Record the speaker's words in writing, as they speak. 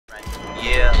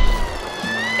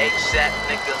ASAP,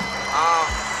 nigga.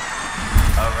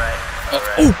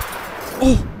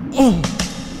 Oh.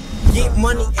 Get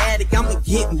money addict, I'ma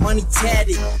get money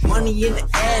tatted. Money in the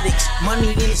attics, money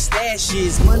in the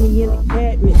stashes, money in the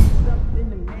cabinet, stuff in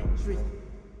the mattress.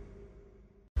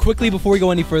 Quickly, before we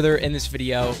go any further in this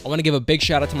video, I want to give a big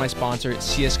shout out to my sponsor,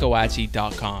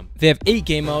 csgo. They have 8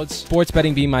 game modes, sports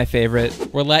betting being my favorite,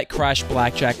 roulette, crash,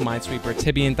 blackjack, minesweeper,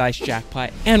 tibia and dice,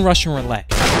 jackpot, and Russian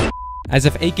roulette. As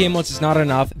if 8 game modes is not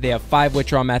enough, they have 5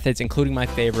 withdrawal methods, including my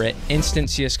favorite, instant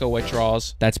CSGO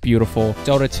withdrawals. That's beautiful.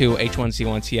 Dota 2,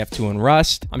 H1Z1, TF2, and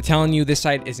Rust. I'm telling you, this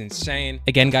site is insane.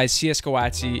 Again, guys,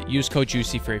 CSGO, use code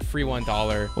JUICY for a free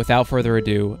 $1. Without further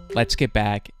ado, let's get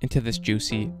back into this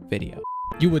juicy video.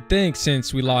 You would think,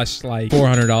 since we lost like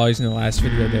 $400 in the last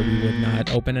video, that we would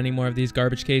not open any more of these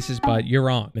garbage cases, but you're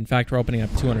wrong. In fact, we're opening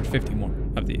up 250 more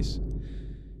of these.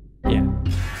 Yeah.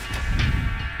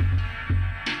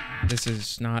 This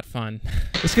is not fun.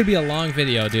 This could be a long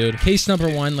video, dude. Case number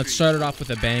 1, let's start it off with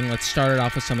a bang. Let's start it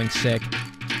off with something sick.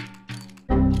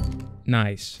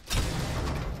 Nice.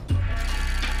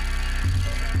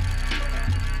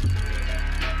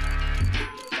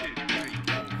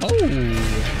 Oh.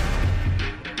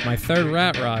 My 3rd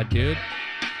rat rod, dude.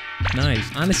 Nice.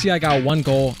 Honestly, I got 1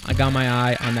 goal. I got my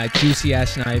eye on that juicy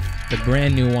ass knife, the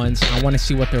brand new ones. I want to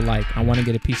see what they're like. I want to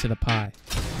get a piece of the pie.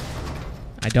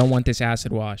 I don't want this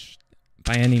acid wash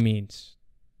by any means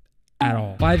at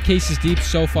all. 5 cases deep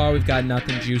so far. We've got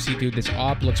nothing juicy, dude. This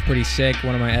op looks pretty sick.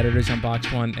 One of my editors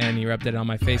unboxed one and he repped it on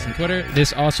my face and Twitter.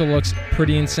 This also looks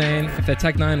pretty insane. If the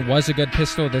Tech 9 was a good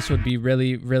pistol, this would be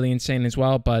really, really insane as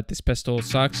well, but this pistol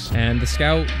sucks. And the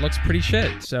Scout looks pretty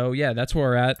shit. So yeah, that's where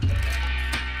we're at.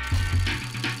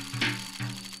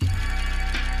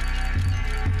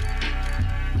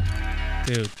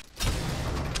 Dude.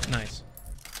 Nice.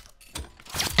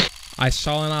 I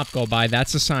saw an op go by.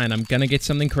 That's a sign. I'm gonna get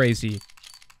something crazy.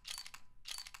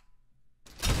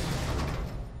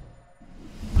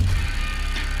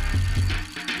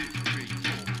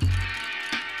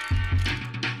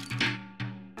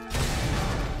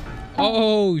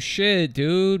 Oh, shit,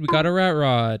 dude. We got a rat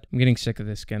rod. I'm getting sick of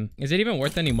this skin. Is it even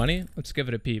worth any money? Let's give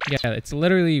it a peep. Yeah, it's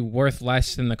literally worth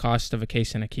less than the cost of a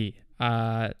case and a key.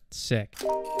 Sick.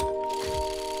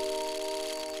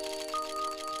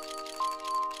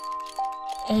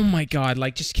 Oh my god,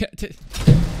 like, just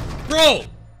bro!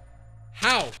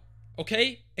 How?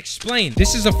 Okay? Explain.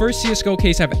 This is the first CSGO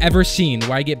case I've ever seen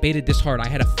where I get baited this hard. I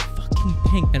had a fucking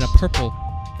pink and a purple,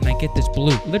 and I get this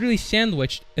blue. Literally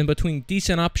sandwiched in between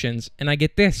decent options, and I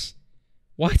get this.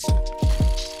 What?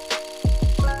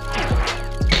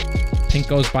 Pink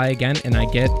goes by again, and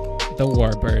I get the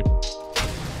Warbird.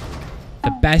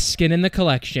 The best skin in the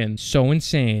collection. So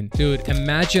insane. Dude,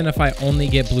 imagine if I only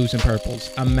get blues and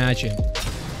purples. Imagine.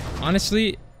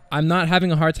 Honestly, I'm not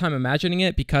having a hard time imagining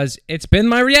it because it's been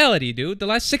my reality, dude. The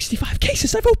last 65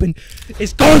 cases I've opened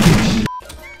is garbage.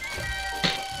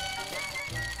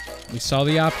 We saw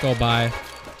the op go by.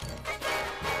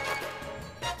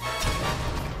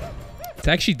 It's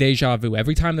actually deja vu.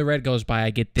 Every time the red goes by,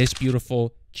 I get this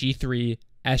beautiful G3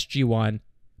 SG1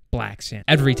 black sand.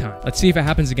 Every time. Let's see if it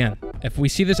happens again. If we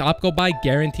see this op go by,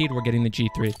 guaranteed we're getting the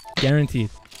G3. Guaranteed.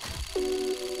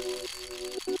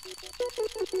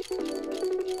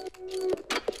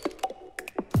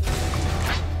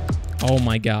 Oh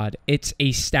my god. It's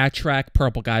a stat track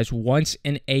purple, guys. Once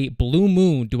in a blue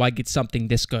moon do I get something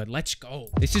this good. Let's go.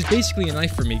 This is basically a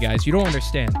knife for me, guys. You don't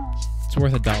understand. It's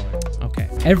worth $1. Okay.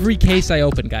 Every case I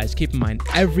open, guys, keep in mind,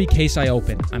 every case I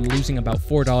open, I'm losing about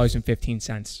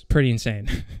 $4.15. Pretty insane.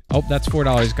 Oh, that's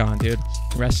 $4 gone, dude.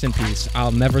 Rest in peace.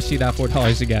 I'll never see that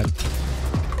 $4 again.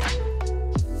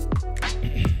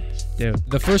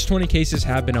 Dude, the first 20 cases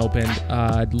have been opened.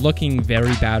 Looking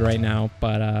very bad right now,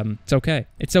 but it's okay.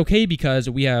 It's okay because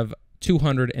we have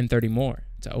 230 more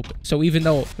to open. So even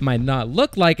though it might not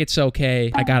look like it's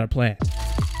okay, I got a plan.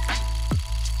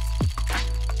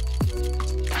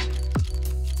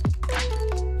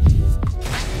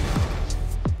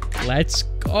 Let's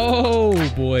go,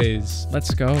 boys.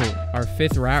 Let's go. Our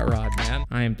 5th rat rod, man.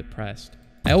 I am depressed.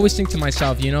 I always think to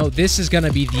myself, you know, this is going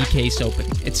to be the case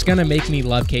opening. It's going to make me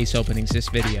love case openings, this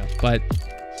video. But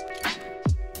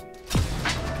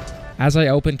as I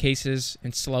open cases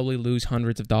and slowly lose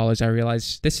hundreds of dollars, I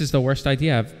realize this is the worst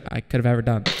idea I could have ever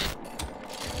done.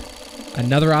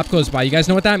 Another op goes by. You guys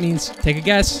know what that means. Take a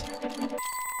guess.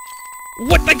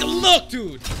 What? Like, look,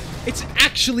 dude. It's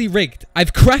actually rigged.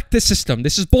 I've cracked the system.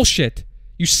 This is bullshit.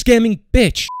 You scamming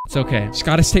bitch. It's okay. Just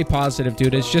gotta stay positive,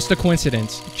 dude. It's just a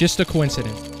coincidence. Just a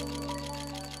coincidence.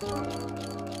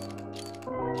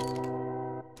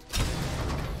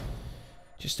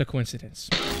 Just a coincidence.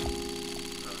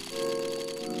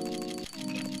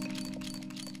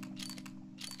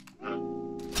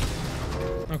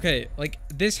 Okay, like,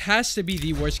 this has to be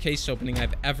the worst case opening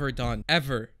I've ever done.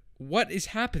 Ever. What is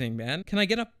happening, man? Can I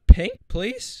get a pink,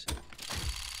 please?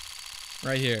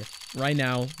 Right here. Right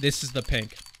now, this is the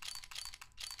pink.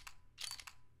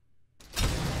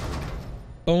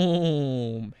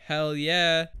 Boom. Hell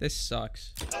yeah. This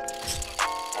sucks.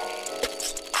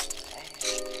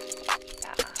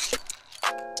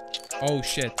 Oh,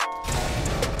 shit.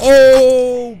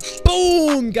 Oh,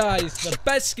 boom, guys. The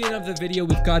best skin of the video.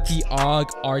 We've got the Og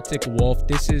Arctic Wolf.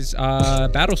 This is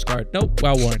battle scarred. Nope,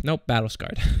 well worn. Nope, battle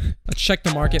scarred. Let's check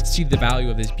the market, see the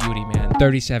value of this beauty, man.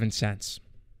 37 cents.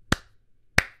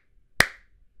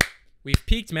 We've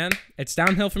peaked, man. It's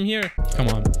downhill from here. Come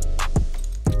on.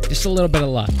 Just a little bit of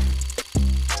luck.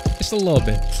 Just a little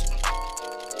bit.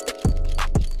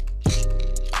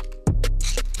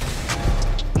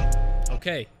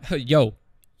 Okay. Yo.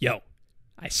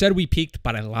 I said we peaked,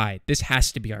 but I lied. This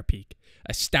has to be our peak.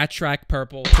 A stat track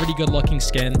purple, pretty good looking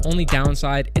skin. Only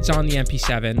downside, it's on the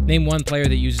MP7. Name one player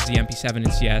that uses the MP7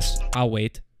 in CS. I'll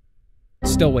wait.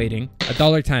 Still waiting.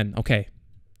 $1.10. Okay.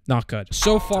 Not good.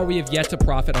 So far, we have yet to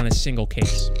profit on a single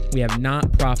case. We have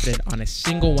not profited on a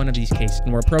single one of these cases.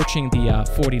 And we're approaching the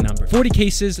 40 number. 40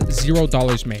 cases,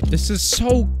 $0 made. This is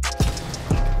so...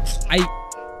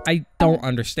 I don't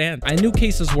understand. I knew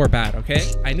cases were bad,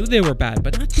 okay? I knew they were bad,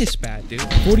 but not this bad, dude.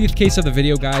 40th case of the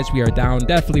video, guys. We are down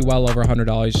definitely well over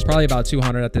 $100. Probably about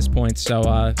 200 at this point. So,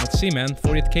 let's see, man.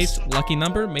 40th case, lucky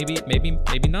number. Maybe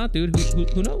not, dude.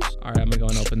 Who knows? All right, I'm gonna go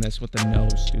and open this with the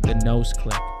nose, dude. The nose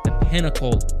click. The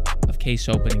pinnacle of case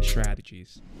opening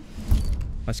strategies.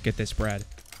 Let's get this bread.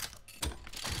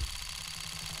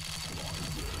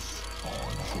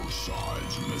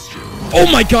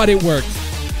 Oh my God, it worked.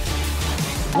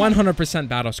 100%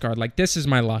 battle scarred. Like, this is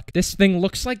my luck. This thing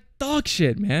looks like dog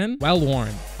shit, man. Well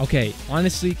worn. Okay,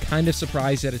 honestly, kind of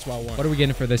surprised that it's well worn. What are we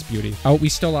getting for this beauty? Oh, we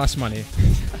still lost money.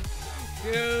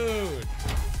 Dude.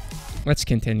 Let's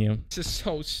continue. This is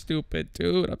so stupid,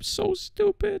 dude. I'm so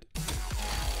stupid.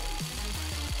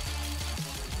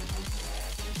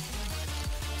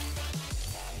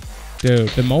 Dude,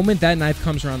 the moment that knife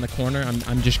comes around the corner,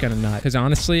 I'm just gonna nut. Because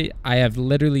honestly, I have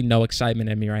literally no excitement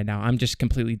in me right now. I'm just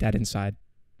completely dead inside.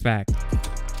 Fact.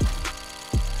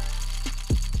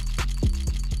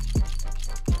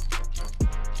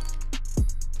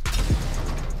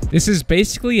 This is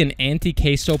basically an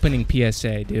anti-case opening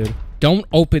PSA, dude. Don't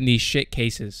open these shit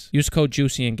cases. Use code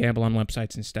JUICY and gamble on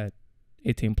websites instead.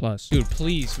 18 plus. Dude,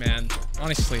 please, man.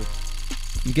 Honestly,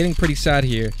 I'm getting pretty sad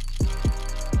here.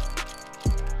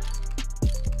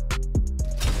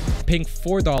 Paying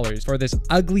 $4 for this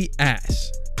ugly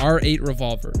ass R8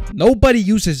 revolver. Nobody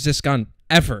uses this gun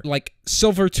ever. Like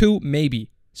silver 2, maybe.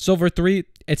 Silver 3,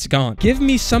 it's gone. Give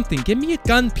me something. Give me a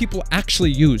gun people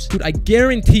actually use. Dude, I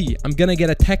guarantee I'm gonna get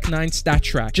a Tech 9 stat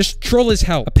track. Just troll as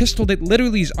hell. A pistol that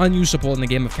literally is unusable in the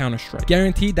game of Counter-Strike.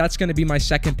 Guaranteed that's gonna be my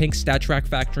second pink stat track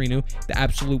factory new. The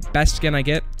absolute best skin I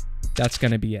get. That's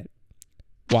gonna be it.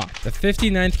 Wow. The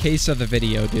 59th case of the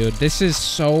video, dude. This is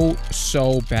so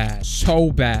bad.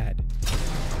 So bad.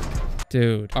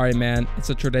 Dude. All right, man. It's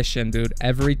a tradition, dude.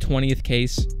 Every 20th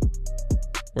case,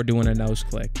 we're doing a nose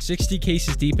click. 60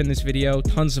 cases deep in this video.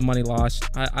 Tons of money lost.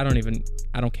 I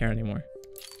don't care anymore.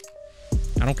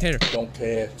 I don't care. Don't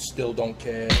care. Still don't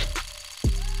care.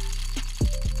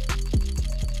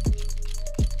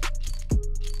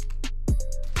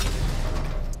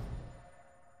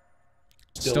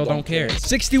 Still don't care.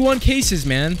 61 cases,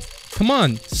 man. Come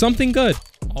on. Something good.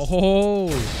 Oh,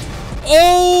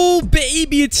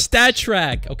 baby. It's stat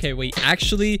track. Okay, wait.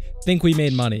 Actually, think we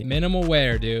made money. Minimal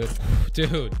wear, dude.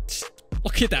 Dude.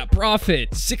 Look at that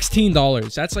profit.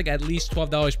 $16. That's like at least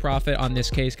 $12 profit on this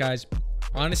case, guys.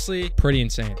 Honestly, pretty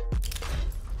insane.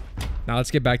 Now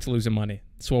let's get back to losing money.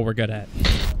 That's what we're good at.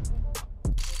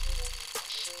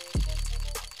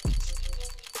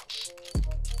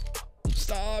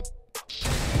 Stop.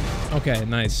 Okay,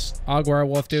 nice. Og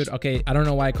werewolf, dude. Okay, I don't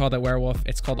know why I called it werewolf.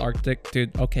 It's called Arctic,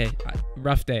 dude. Okay,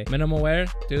 rough day. Minimal wear,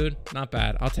 dude. Not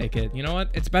bad. I'll take it. You know what?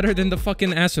 It's better than the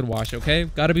fucking acid wash,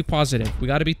 okay? Gotta be positive. We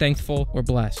gotta be thankful. We're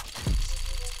blessed.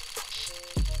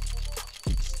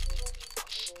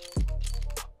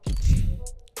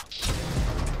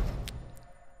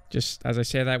 Just as I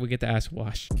say that, we get the acid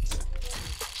wash.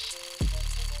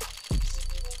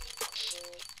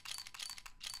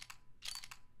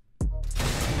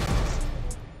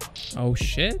 Oh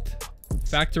shit.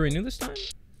 Factory new this time?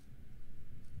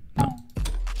 No.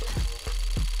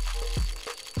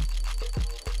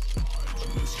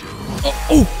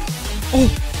 Oh.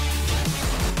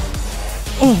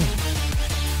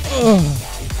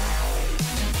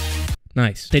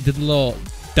 Nice. They did a little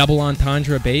double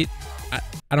entendre bait.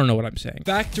 I don't know what I'm saying.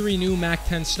 Factory new Mac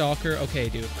 10 Stalker. Okay,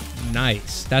 dude.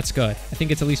 Nice. That's good. I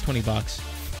think it's at least 20 bucks.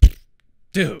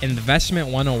 Dude, investment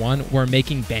 101, we're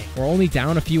making bank. We're only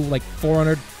down a few, like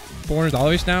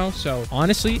 $400 now. So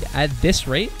honestly, at this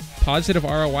rate, positive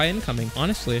ROI incoming,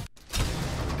 honestly.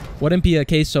 Wouldn't be a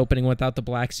case opening without the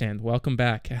black sand. Welcome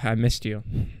back. I missed you.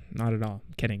 Not at all.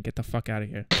 I'm kidding. Get the fuck out of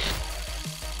here.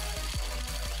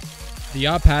 The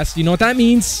yacht pass. You know what that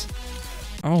means?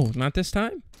 Oh, not this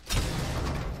time?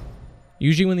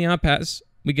 Usually when the yacht pass,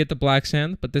 we get the black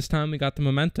sand, but this time we got the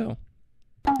memento.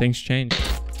 Things change.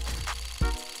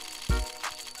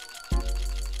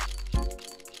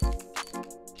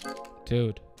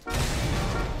 Dude.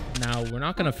 Now, we're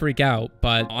not going to freak out,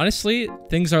 but honestly,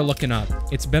 things are looking up.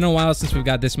 It's been a while since we've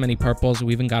got this many purples.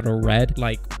 We even got a red.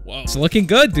 Like, whoa. It's looking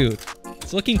good, dude.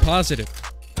 It's looking positive.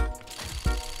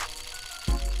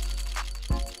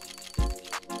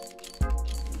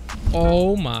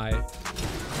 Oh my.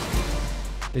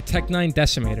 The Tech 9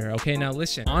 Decimator. Okay, now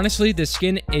listen. Honestly, this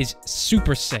skin is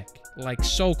super sick. Like,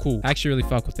 so cool. I actually really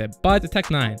fuck with it. But the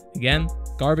Tech 9, again,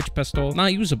 garbage pistol,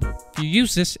 not usable. If you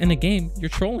use this in a game, you're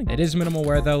trolling. It is minimal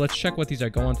wear though. Let's check what these are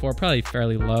going for. Probably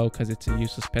fairly low because it's a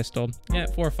useless pistol. Yeah,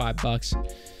 $4 or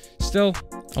 $5. Still,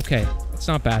 okay, it's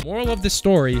not bad. Moral of the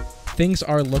story, things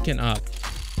are looking up.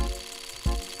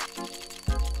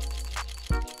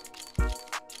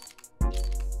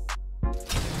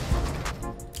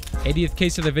 '80th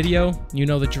case of the video, you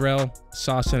know the drill.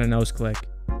 Sauce and a nose click.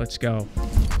 Let's go.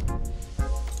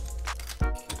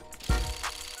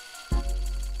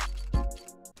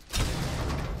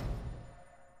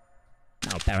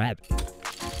 Bad.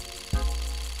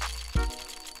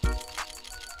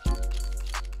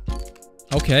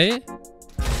 Okay.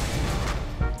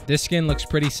 This skin looks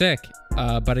pretty sick.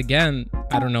 But again,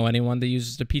 I don't know anyone that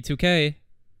uses the P2K.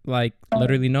 Like,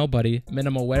 literally nobody.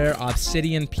 Minimal wear,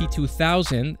 Obsidian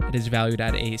P2000. It is valued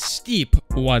at a steep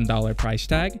 $1 price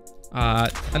tag.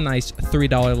 A nice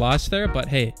 $3 loss there, but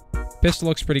hey, pistol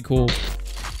looks pretty cool.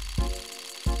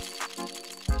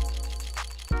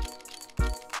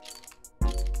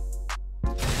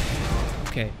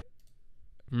 Okay,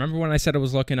 remember when I said it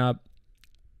was looking up?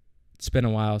 It's been a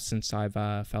while since I've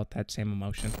felt that same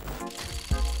emotion.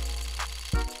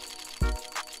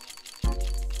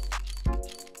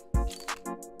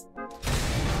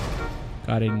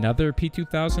 Got another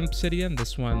P2000 Obsidian.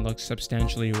 This one looks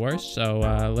substantially worse, so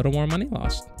a little more money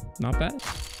lost. Not bad.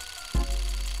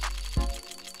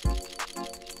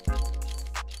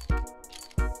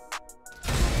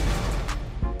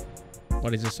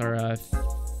 What is this? Our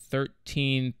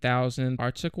 13,000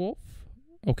 Arctic Wolf.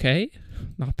 Okay,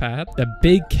 not bad. The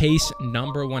big case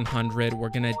number 100. We're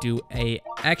gonna do a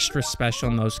extra special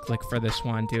nose click for this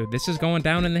one, dude. This is going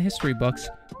down in the history books.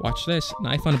 Watch this.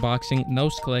 Knife unboxing,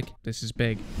 nose click. This is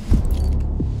big.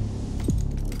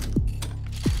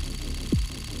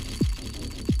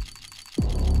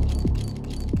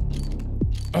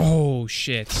 Oh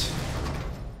shit.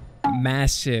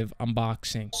 Massive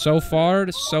unboxing. So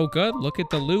far, so good. Look at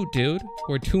the loot, dude.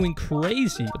 We're doing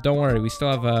crazy. But don't worry, we still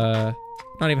have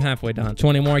not even halfway done.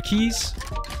 20 more keys.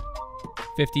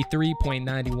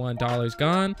 $53.91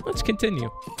 gone. Let's continue.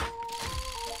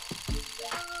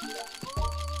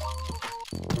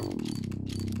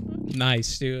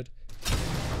 Nice, dude.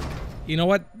 You know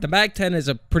what? The Mag 10 is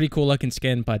a pretty cool looking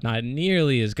skin, but not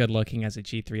nearly as good looking as a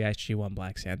G3 SG1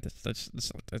 Black Sand. That's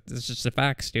just the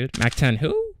facts, dude. Mag 10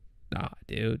 who? Nah,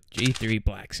 dude. G3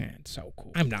 Black Sand. So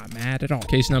cool. I'm not mad at all.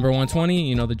 Case number 120.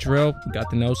 You know the drill. Got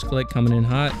the nose click coming in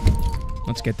hot.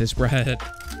 Let's get this bread.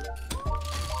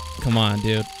 Come on,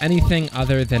 dude. Anything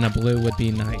other than a blue would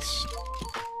be nice.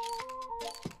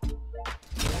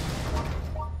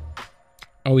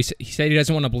 Oh, he said he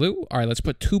doesn't want a blue? All right, let's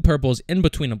put 2 purples in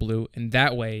between a blue, and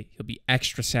that way he'll be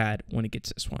extra sad when he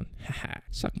gets this one. Haha,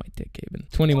 suck my dick, Gaben.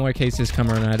 20 more cases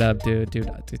coming right up, dude. Dude,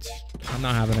 I'm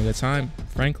not having a good time.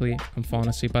 Frankly, I'm falling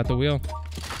asleep at the wheel.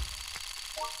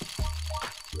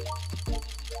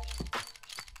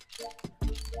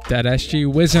 That SG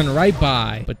whizzing right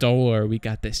by. But don't worry, we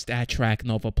got this Stat Track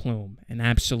Nova Plume. An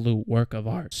absolute work of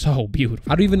art. So beautiful.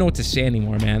 I don't even know what to say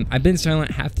anymore, man. I've been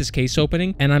silent half this case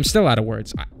opening, and I'm still out of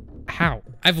words. How?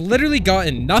 I've literally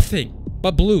gotten nothing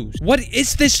but blues. What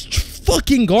is this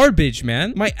fucking garbage,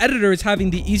 man? My editor is having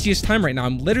the easiest time right now.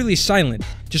 I'm literally silent.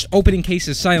 Just opening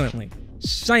cases silently.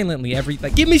 Silently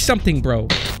like, give me something, bro.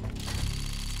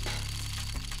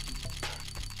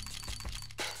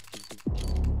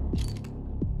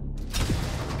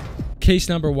 Case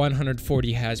number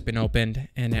 140 has been opened,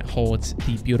 and it holds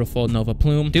the beautiful Nova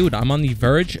Plume. Dude, I'm on the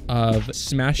verge of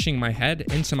smashing my head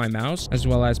into my mouse, as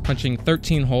well as punching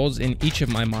 13 holes in each of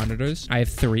my monitors. I have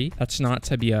 3. That's not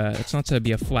to be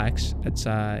a flex. It's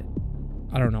I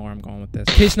don't know where I'm going with this.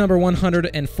 Case number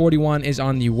 141 is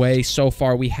on the way. So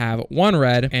far, we have 1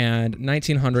 red and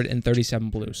 1,937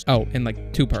 blues. Oh, and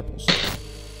like 2 purples.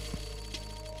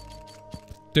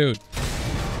 Dude.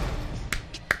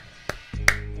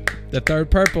 The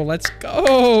 3rd purple. Let's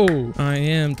go. I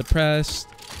am depressed.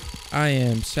 I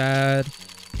am sad.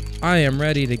 I am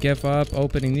ready to give up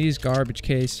opening these garbage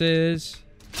cases.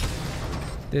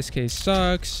 This case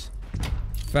sucks.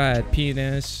 Fat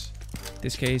penis.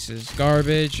 This case is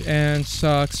garbage and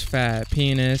sucks. Fat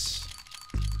penis.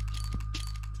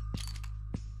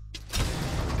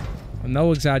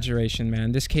 No exaggeration,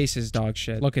 man. This case is dog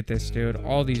shit. Look at this, dude.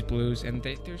 All these blues, and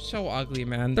they're so ugly,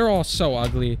 man. They're all so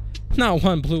ugly. Not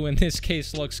one blue in this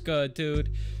case looks good,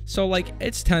 dude. So, like,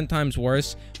 it's 10 times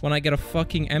worse when I get a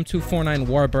fucking M249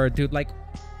 Warbird, dude. Like,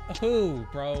 who,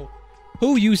 bro?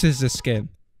 Who uses this skin?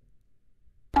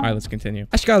 All right, let's continue.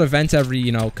 I just gotta vent every,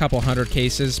 you know, couple 100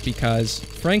 cases because,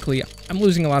 frankly, I'm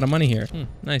losing a lot of money here.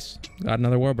 Nice. Got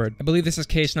another Warbird. I believe this is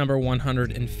case number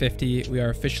 150. We are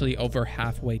officially over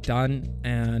halfway done.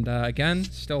 And, again,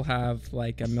 still have,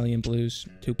 like, 1 million blues,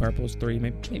 2 purples, 3,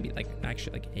 maybe like,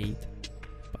 actually, like, 8.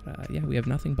 But, yeah, we have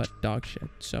nothing but dog shit.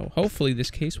 So, hopefully,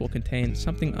 this case will contain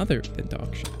something other than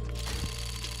dog shit.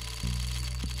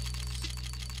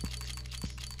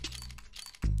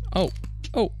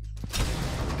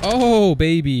 Oh,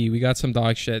 baby. We got some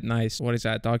dog shit. Nice. What is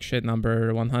that? Dog shit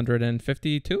number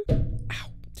 152? Ow.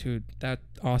 Dude, that's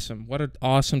awesome. What an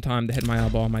awesome time to hit my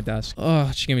elbow on my desk. Oh,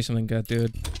 just give me something good,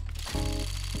 dude.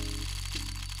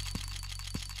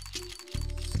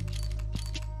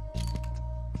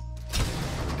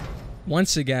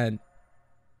 Once again,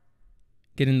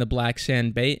 getting the black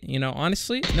sand bait. You know,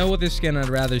 honestly, no other skin I'd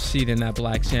rather see than that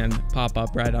black sand pop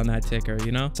up right on that ticker,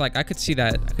 you know? It's like, I could see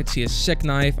that. I could see a sick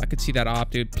knife. I could see that op,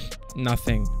 dude.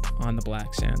 Nothing on the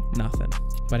black sand. Nothing.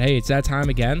 But hey, it's that time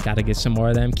again. Gotta get some more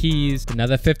of them keys.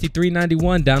 Another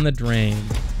 $53.91 down the drain.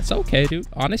 It's okay, dude.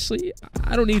 Honestly,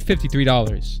 I don't need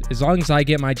 $53. As long as I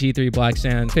get my G3 black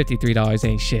sand, $53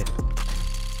 ain't shit.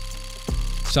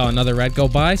 Saw another red go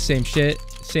by. Same shit.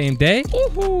 Same day.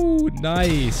 Woohoo!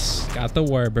 Nice. Got the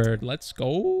Warbird. Let's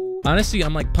go. Honestly,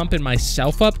 I'm like pumping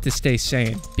myself up to stay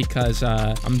sane because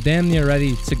I'm damn near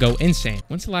ready to go insane.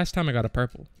 When's the last time I got a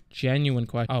purple? Genuine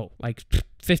question. Oh, like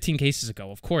 15 cases ago.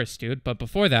 Of course, dude. But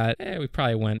before that, we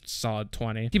probably went solid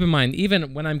 20. Keep in mind,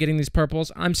 even when I'm getting these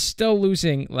purples, I'm still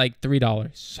losing like $3.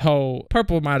 So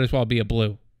purple might as well be a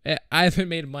blue. I haven't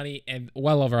made money in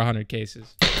well over 100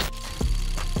 cases.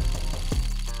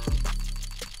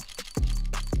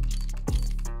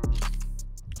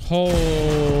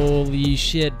 Holy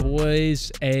shit, boys.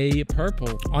 A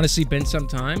purple. Honestly, been some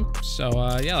time. So,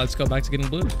 yeah, let's go back to getting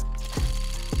blue.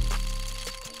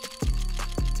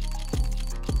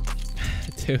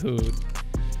 Dude.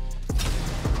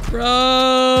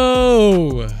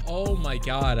 Bro. Oh my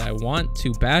god, I want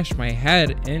to bash my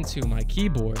head into my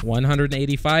keyboard.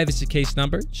 185 is the case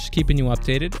number. Just keeping you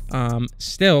updated.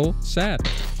 Still sad.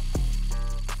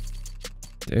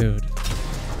 Dude.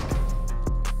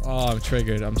 Oh, I'm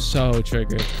triggered. I'm so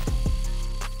triggered.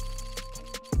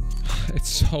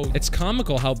 It's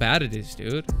comical how bad it is,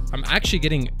 dude. I'm actually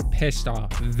getting pissed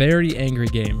off. Very angry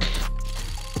gamer.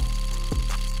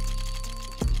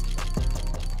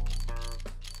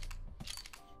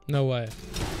 No way.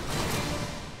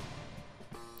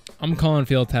 I'm calling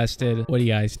field tested. What do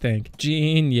you guys think?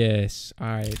 Genius. All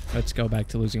right, let's go back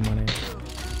to losing money.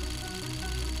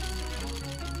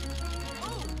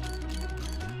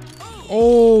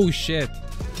 Oh, shit.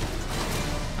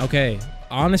 Okay.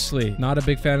 Honestly, not a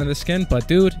big fan of the skin, but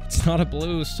dude, it's not a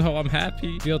blue, so I'm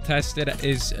happy. Field tested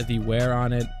is the wear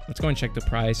on it. Let's go and check the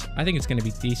price. I think it's going to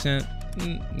be decent.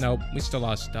 Nope, we still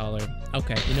lost $1.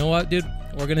 Okay, you know what, dude?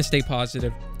 We're going to stay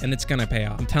positive, and it's going to pay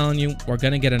off. I'm telling you, we're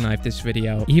going to get a knife this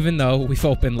video. Even though we've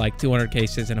opened like 200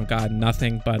 cases and I've gotten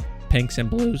nothing but pinks and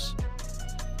blues,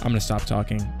 I'm going to stop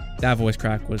talking. That voice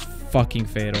crack was fucking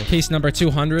fatal. Case number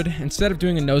 200. Instead of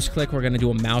doing a nose click, we're going to do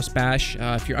a mouse bash.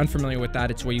 If you're unfamiliar with that,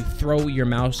 it's where you throw your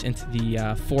mouse into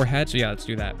the forehead. So yeah, let's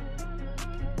do that.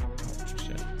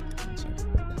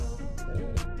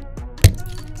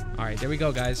 All right, there we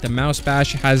go, guys. The mouse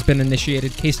bash has been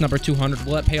initiated. Case number 200.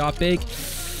 Will it pay off big?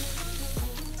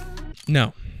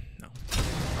 No.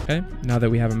 Okay, now that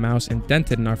we have a mouse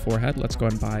indented in our forehead, let's go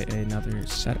and buy another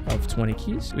set of 20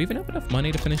 keys. Do we even have enough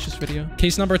money to finish this video?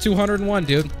 Case number 201,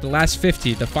 dude. The last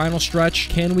 50, the final stretch.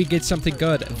 Can we get something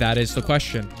good? That is the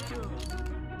question.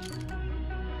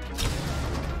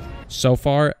 So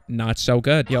far, not so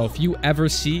good. Yo, if you ever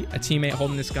see a teammate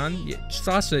holding this gun, just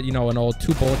toss it, you know, an old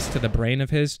 2 bullets to the brain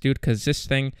of his, dude, because this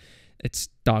thing, it's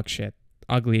dog shit.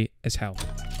 Ugly as hell.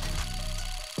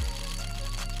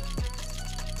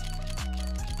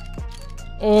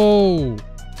 Oh.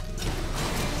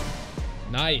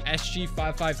 Nice.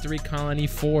 SG553 Colony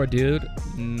 4, dude.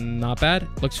 Not bad.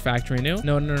 Looks factory new.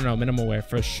 No. Minimal wear.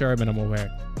 For sure, minimal wear.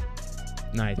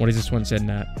 Nice. What is this one sitting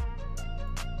at?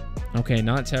 Okay,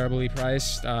 not terribly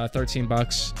priced. 13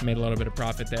 bucks. Made a little bit of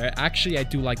profit there. Actually, I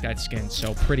do like that skin,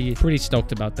 so pretty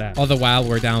stoked about that. All the while,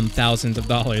 we're down thousands of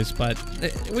dollars, but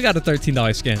we got a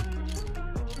 $13 skin.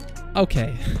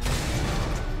 Okay.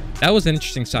 That was an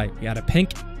interesting sight. We got a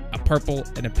pink, a purple,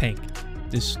 and a pink.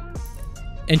 Just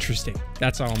interesting.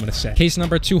 That's all I'm gonna say. Case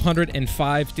number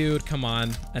 205, dude. Come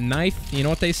on. A knife. You know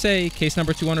what they say. Case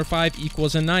number 205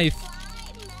 equals a knife.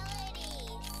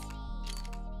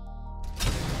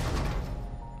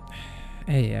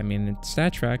 Hey, I mean, it's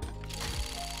stat track.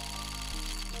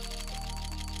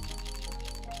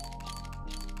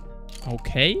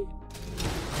 Okay.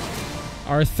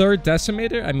 Our third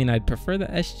decimator. I mean, I'd prefer the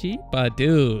SG, but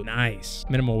dude, nice.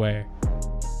 Minimal wear.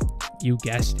 You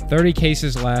guessed it. 30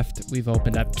 cases left. We've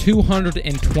opened up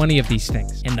 220 of these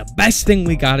things. And the best thing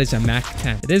we got is a Mac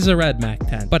 10. It is a red Mac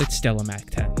 10, but it's still a Mac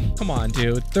 10. Come on,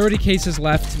 dude. 30 cases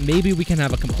left. Maybe we can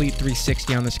have a complete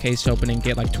 360 on this case opening,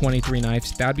 get like 23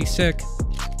 knives. That'd be sick.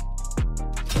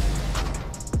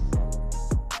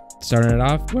 Starting it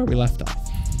off where we left off.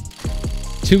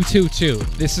 222.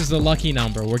 This is the lucky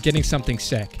number. We're getting something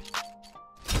sick.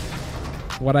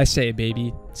 What I say,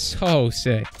 baby. So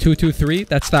sick. 223.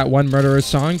 That's that one murderer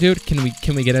song, dude. Can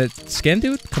we get a skin,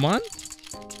 dude? Come on.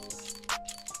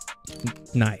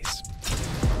 Nice.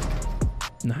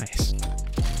 Nice.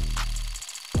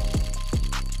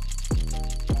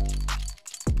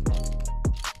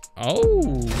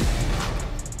 Oh.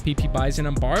 PP buys an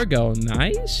embargo.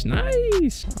 Nice.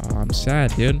 Nice. Oh, I'm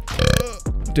sad, dude.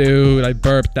 Dude, I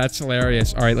burped. That's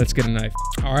hilarious. All right, let's get a knife.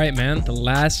 All right, man. The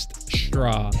last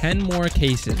straw. 10 more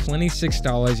cases.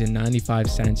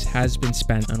 $26.95 has been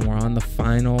spent, and we're on the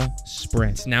final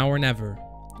sprint. It's now or never.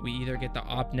 We either get the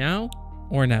op now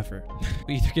or never.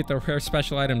 We either get the rare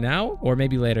special item now or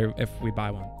maybe later if we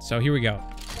buy one. So here we go.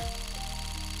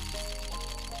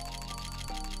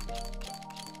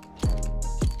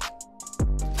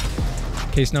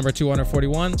 Case number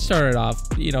 241. Started off,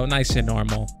 you know, nice and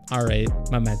normal. All right,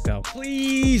 memento.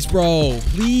 Please, bro.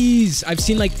 Please. I've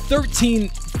seen like 13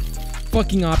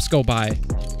 fucking ops go by.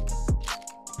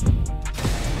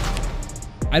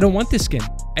 I don't want this skin.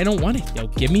 I don't want it. Yo,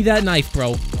 give me that knife,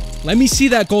 bro. Let me see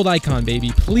that gold icon,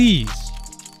 baby. Please.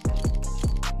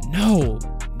 No.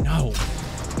 No.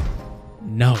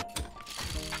 No.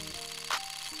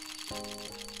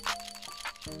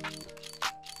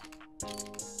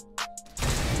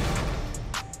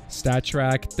 Stat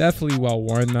track, definitely well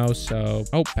worn though, so...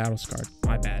 Oh, battle scarred.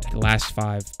 My bad. The last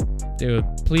 5. Dude,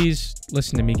 please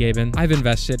listen to me, Gaben. I've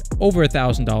invested over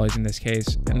 $1,000 in this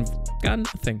case and got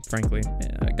nothing, frankly.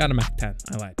 I got a Mac 10.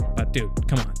 I lied. But dude,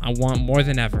 come on. I want more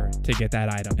than ever to get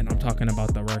that item. And I'm talking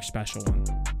about the rare special one.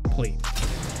 Please.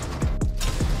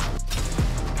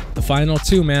 The final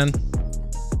 2, man.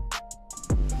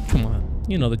 Come on.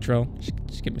 You know the drill.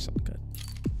 Just give me something good.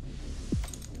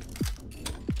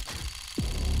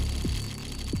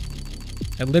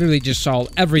 I literally just saw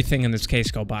everything in this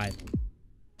case go by.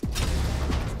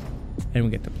 And we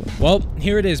get the blue. Well,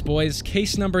 here it is, boys.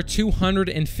 Case number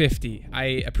 250. I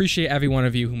appreciate every one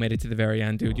of you who made it to the very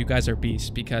end, dude. You guys are beasts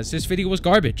because this video was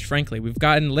garbage, frankly. We've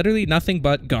gotten literally nothing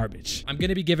but garbage. I'm going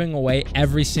to be giving away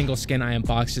every single skin I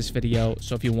unbox this video.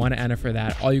 So if you want to enter for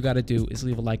that, all you got to do is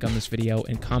leave a like on this video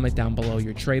and comment down below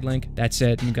your trade link. That's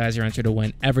it. You guys are entered to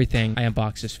win everything I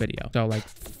unbox this video. So like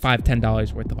 $5,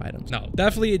 $10 worth of items. No,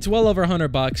 definitely it's well over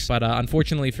 $100, but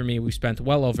unfortunately for me, we spent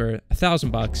well over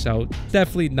 $1,000. So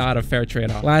definitely not a fair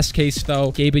trade-off. Last case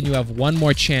though, Gaben, you have one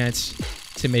more chance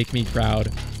to make me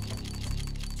proud.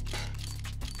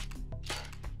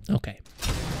 Okay.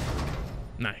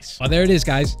 Nice. Well, there it is,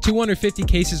 guys. 250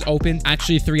 cases opened.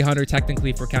 Actually, 300 technically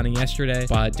if we're counting yesterday.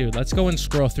 But dude, let's go and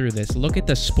scroll through this. Look at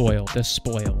the spoil. The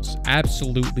spoils.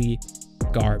 Absolutely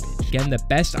garbage. Again, the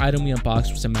best item we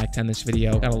unboxed was a Mac 10 this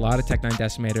video. Got a lot of Tech 9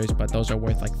 decimators, but those are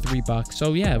worth like $3.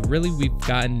 So yeah, really, we've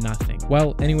gotten nothing.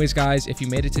 Well, anyways, guys, if you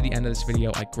made it to the end of this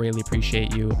video, I greatly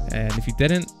appreciate you. And if you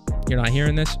didn't, you're not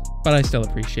hearing this, but I still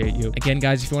appreciate you. Again,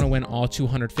 guys, if you want to win all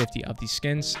 250 of these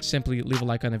skins, simply leave a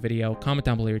like on the video, comment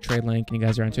down below your trade link, and you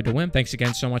guys are entered to win. Thanks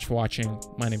again so much for watching.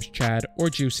 My name is Chad or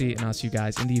Juicy, and I'll see you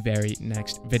guys in the very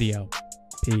next video.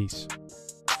 Peace.